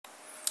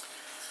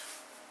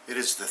It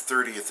is the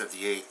 30th of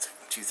the 8th,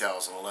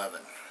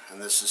 2011,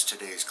 and this is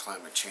today's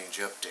climate change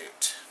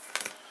update.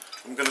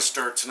 I'm going to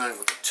start tonight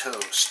with a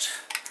toast.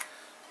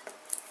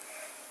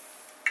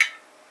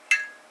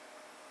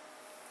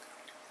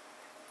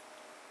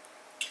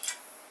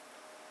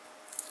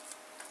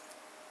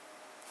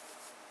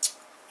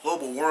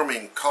 Global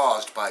warming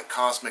caused by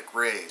cosmic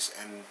rays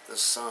and the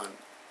sun,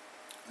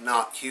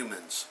 not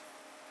humans.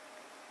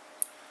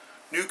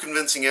 New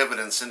convincing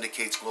evidence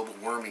indicates global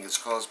warming is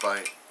caused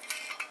by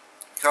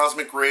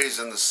cosmic rays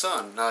and the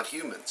sun, not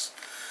humans.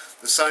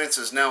 The science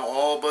is now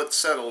all but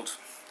settled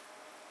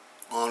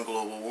on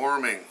global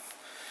warming.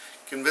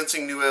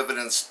 Convincing new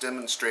evidence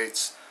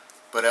demonstrates,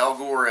 but Al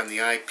Gore and the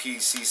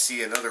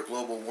IPCC and other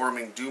global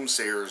warming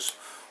doomsayers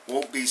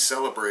won't be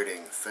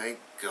celebrating, thank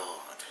God.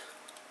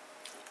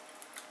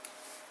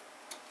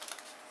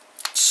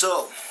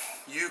 So,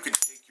 you could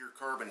take your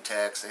carbon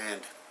tax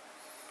and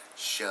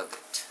shove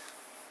it.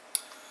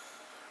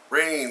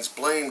 Rains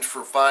blamed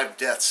for 5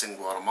 deaths in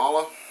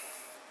Guatemala.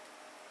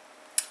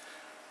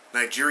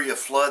 Nigeria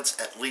floods,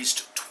 at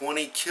least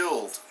 20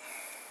 killed.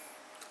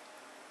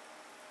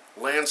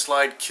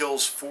 Landslide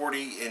kills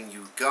 40 in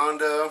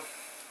Uganda.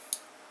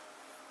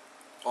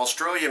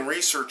 Australian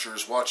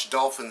researchers watch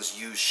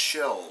dolphins use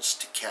shells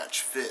to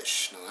catch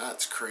fish. Now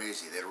that's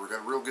crazy. They got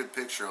a real good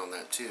picture on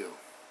that too.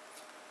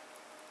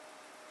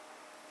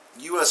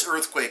 U.S.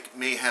 earthquake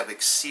may have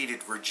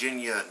exceeded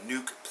Virginia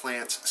nuke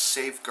plant's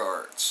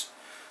safeguards.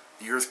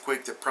 The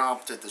earthquake that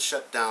prompted the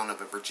shutdown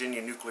of a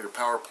Virginia nuclear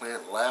power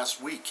plant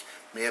last week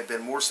may have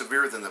been more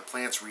severe than the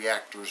plant's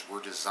reactors were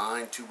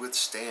designed to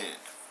withstand,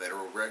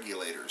 federal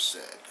regulators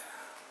said.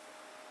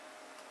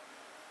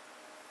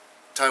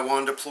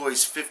 Taiwan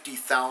deploys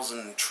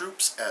 50,000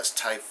 troops as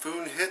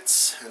typhoon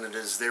hits, and it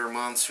is their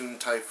monsoon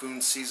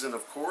typhoon season,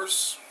 of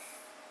course.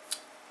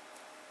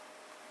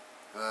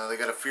 They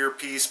got a fear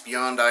piece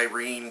beyond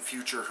Irene.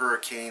 Future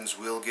hurricanes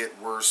will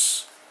get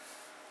worse.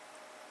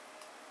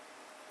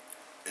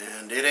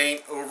 And it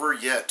ain't over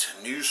yet.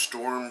 New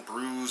storm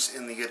brews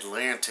in the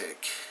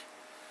Atlantic.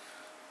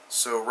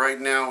 So right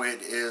now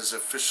it is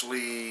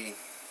officially,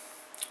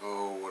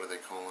 what are they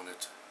calling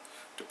it?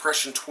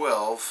 Depression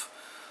 12.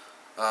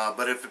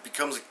 But if it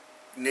becomes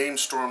a named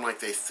storm like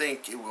they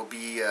think, it will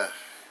be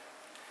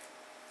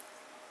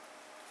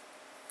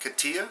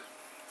Katia.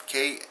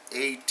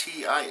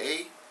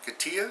 K-A-T-I-A.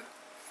 Katia.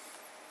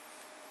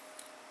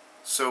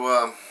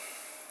 So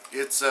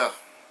it's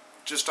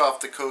just off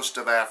the coast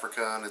of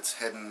Africa, and it's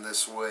heading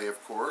this way,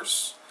 of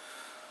course.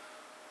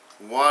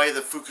 Why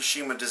the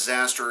Fukushima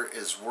disaster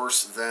is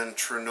worse than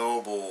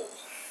Chernobyl.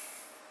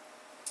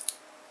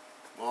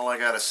 All I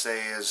gotta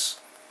say is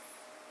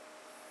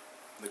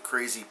the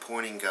crazy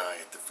pointing guy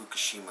at the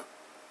Fukushima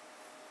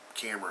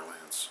camera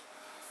lens.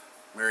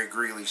 Mary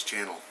Greeley's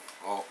channel.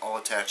 I'll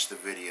attach the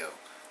video.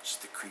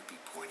 Just the creepy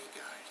pointy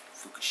guy.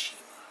 Fukushima.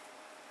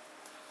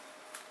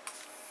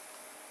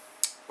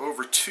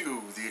 Over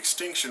to the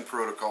extinction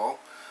protocol.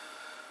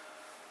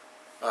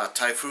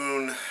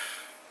 Typhoon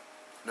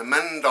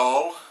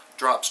Namendal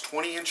drops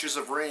 20 inches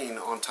of rain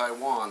on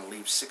Taiwan,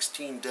 leaves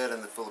 16 dead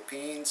in the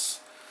Philippines.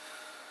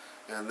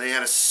 And they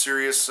had a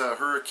serious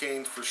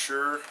hurricane for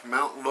sure.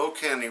 Mount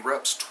Lokan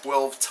erupts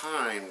 12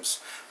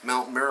 times.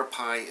 Mount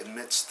Merapi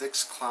emits thick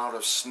cloud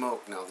of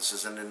smoke. Now this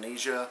is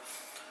Indonesia,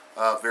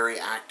 a very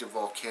active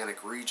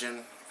volcanic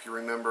region. If you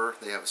remember,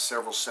 they have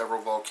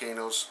several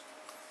volcanoes.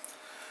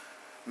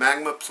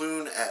 Magma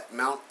plume at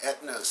Mount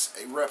Etna's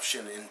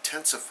eruption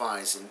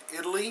intensifies in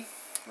Italy.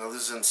 Now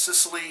this is in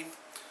Sicily.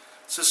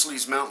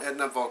 Sicily's Mount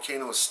Etna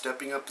volcano is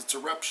stepping up its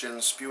eruption,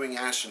 spewing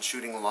ash and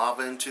shooting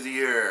lava into the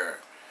air.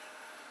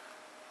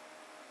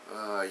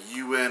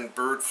 UN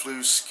bird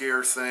flu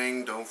scare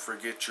thing. Don't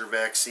forget your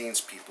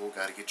vaccines, people.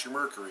 Got to get your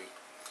mercury.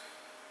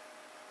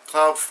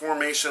 Cloud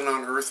formation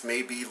on Earth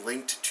may be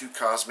linked to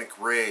cosmic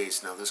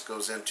rays. Now this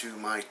goes into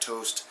my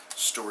toast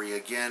story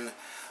again.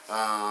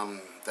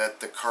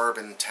 That the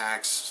carbon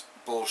tax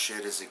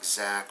bullshit is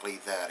exactly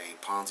that, a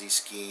Ponzi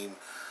scheme,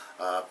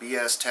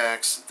 BS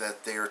tax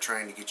that they are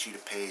trying to get you to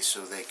pay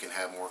so they can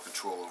have more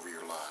control over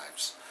your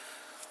lives.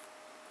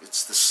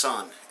 It's the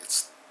sun.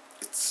 It's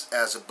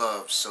as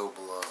above, so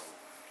below.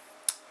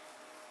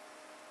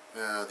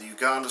 The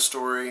Uganda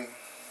story.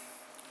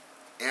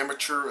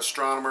 Amateur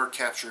astronomer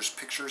captures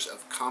pictures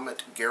of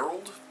comet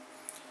Gerald.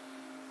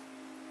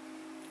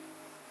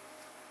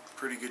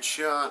 Pretty good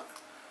shot.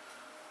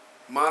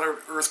 Moderate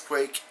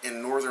earthquake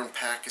in northern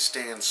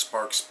Pakistan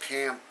sparks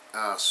panic.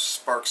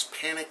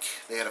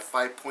 They had a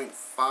 5.5.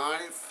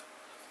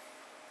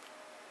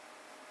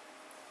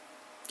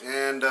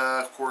 And,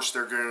 of course,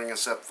 they're gearing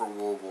us up for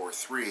World War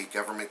III.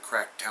 Government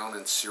crackdown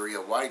in Syria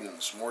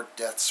widens. More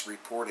deaths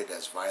reported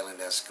as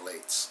violence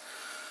escalates.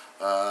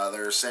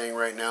 They're saying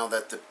right now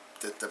that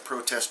the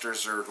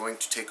protesters are going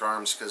to take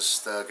arms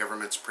because the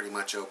government's pretty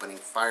much opening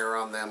fire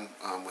on them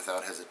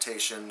without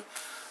hesitation.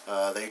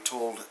 They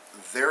told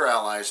their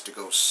allies to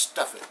go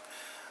stuff it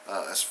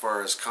as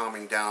far as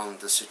calming down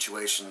the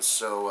situation.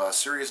 So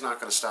Syria's not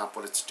going to stop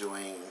what it's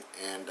doing,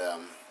 and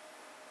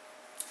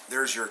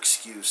there's your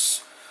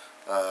excuse.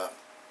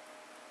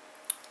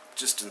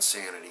 Just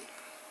insanity.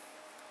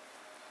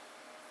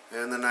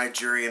 And the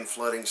Nigerian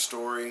flooding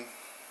story.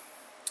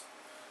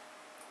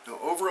 Now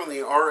over on the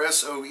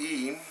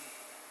RSOE,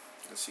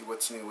 let's see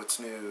what's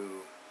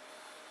new.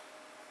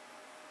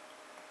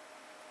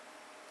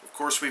 Of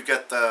course, we've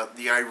got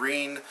the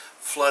Irene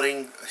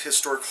flooding,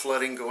 historic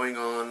flooding going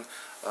on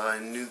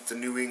in the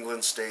New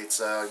England states.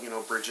 You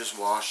know, bridges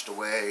washed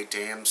away,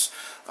 dams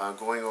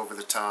going over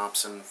the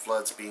tops, and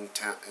floods being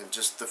and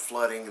just the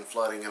flooding.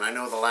 And I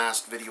know the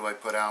last video I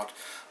put out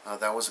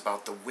that was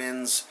about the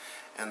winds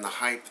and the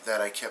hype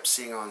that I kept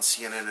seeing on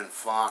CNN and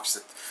Fox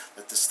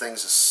that this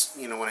thing's,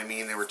 you know what I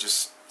mean? They were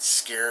just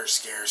scare,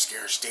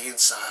 stay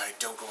inside,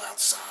 don't go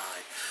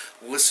outside.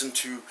 Listen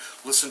to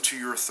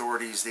your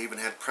authorities. They even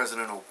had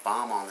President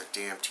Obama on the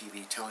damn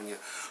TV telling you,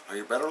 oh,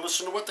 you better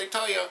listen to what they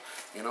tell you.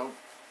 You know,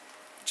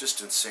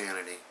 just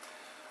insanity.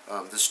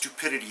 The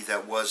stupidity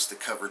that was the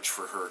coverage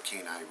for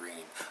Hurricane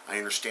Irene. I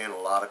understand a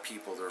lot of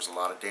people, there's a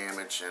lot of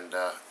damage, and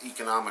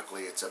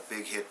economically it's a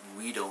big hit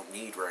we don't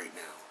need right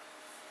now.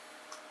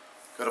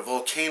 Got a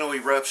volcano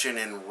eruption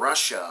in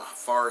Russia,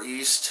 far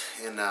east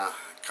in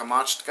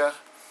Kamchatka.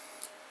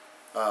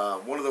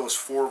 One of those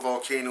 4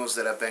 volcanoes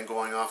that have been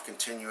going off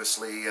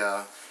continuously.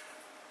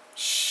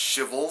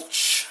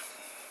 Shivolch,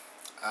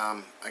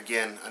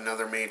 again,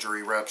 another major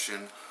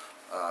eruption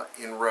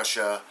in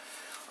Russia,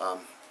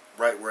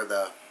 right where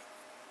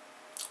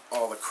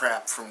all the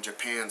crap from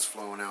Japan's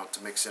flowing out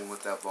to mix in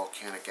with that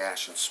volcanic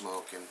ash and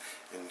smoke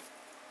and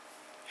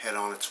head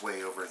on its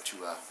way over into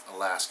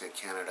Alaska,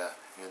 Canada,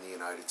 and the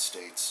United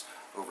States,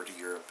 over to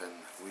Europe, and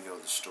we know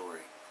the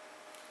story.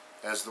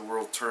 As the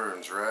world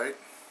turns, right?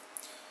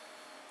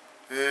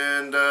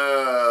 And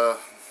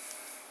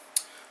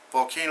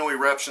volcano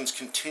eruptions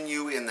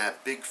continue in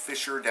that big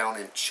fissure down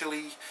in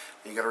Chile.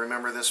 You got to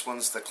remember, this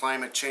one's the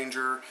climate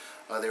changer.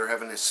 They were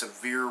having a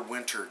severe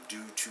winter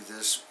due to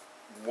this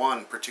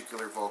one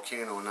particular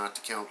volcano, and not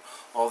to count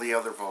all the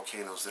other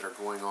volcanoes that are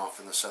going off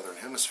in the southern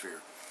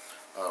hemisphere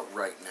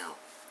right now,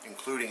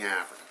 including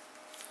Africa.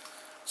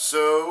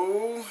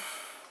 So,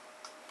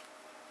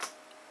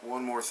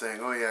 one more thing.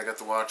 Oh yeah, I got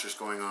the watchers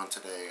going on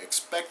today.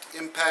 Expect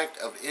impact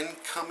of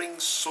incoming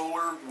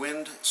solar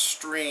wind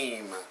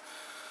stream.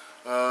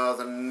 The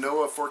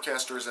NOAA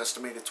forecaster has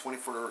estimated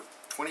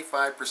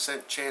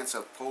 25% chance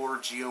of polar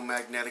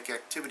geomagnetic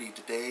activity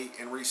today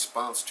in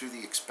response to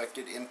the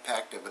expected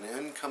impact of an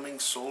incoming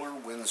solar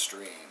wind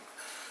stream.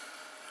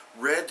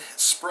 Red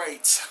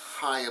sprites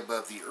high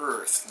above the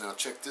Earth. Now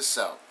check this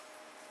out.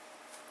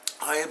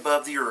 High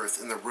above the Earth,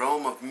 in the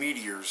realm of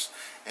meteors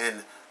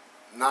and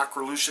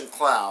Noctilucent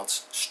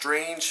clouds,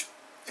 strange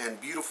and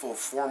beautiful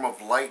form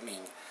of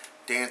lightning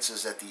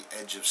dances at the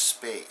edge of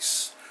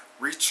space.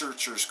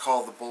 Researchers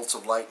call the bolts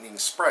of lightning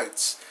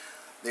sprites.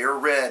 They are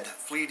red,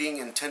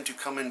 fleeting, and tend to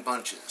come in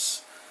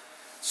bunches.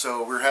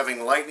 So we're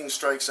having lightning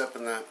strikes up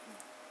in the...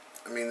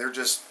 I mean, they're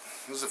just...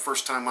 This is the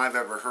first time I've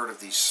ever heard of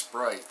these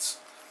sprites.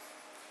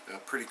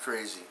 Pretty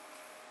crazy.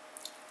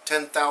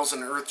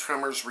 10,000 earth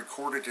tremors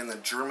recorded in the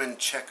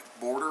German-Czech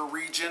border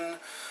region.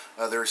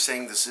 They're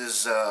saying this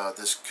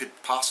could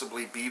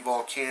possibly be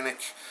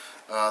volcanic.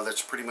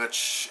 That's pretty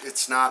much,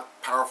 it's not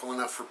powerful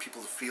enough for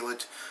people to feel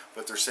it,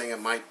 but they're saying it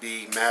might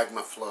be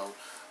magma flow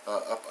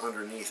up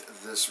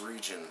underneath this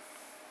region.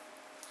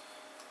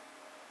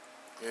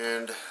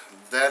 And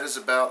that is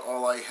about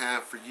all I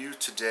have for you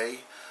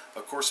today.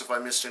 Of course, if I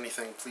missed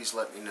anything, please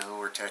let me know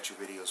or attach your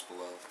videos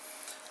below.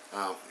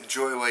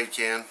 Enjoy while you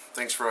can.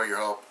 Thanks for all your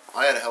help.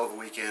 I had a hell of a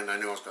weekend. I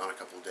know I was gone a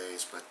couple of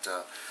days,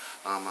 but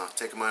I'm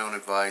taking my own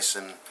advice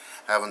and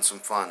having some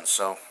fun.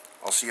 So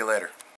I'll see you later.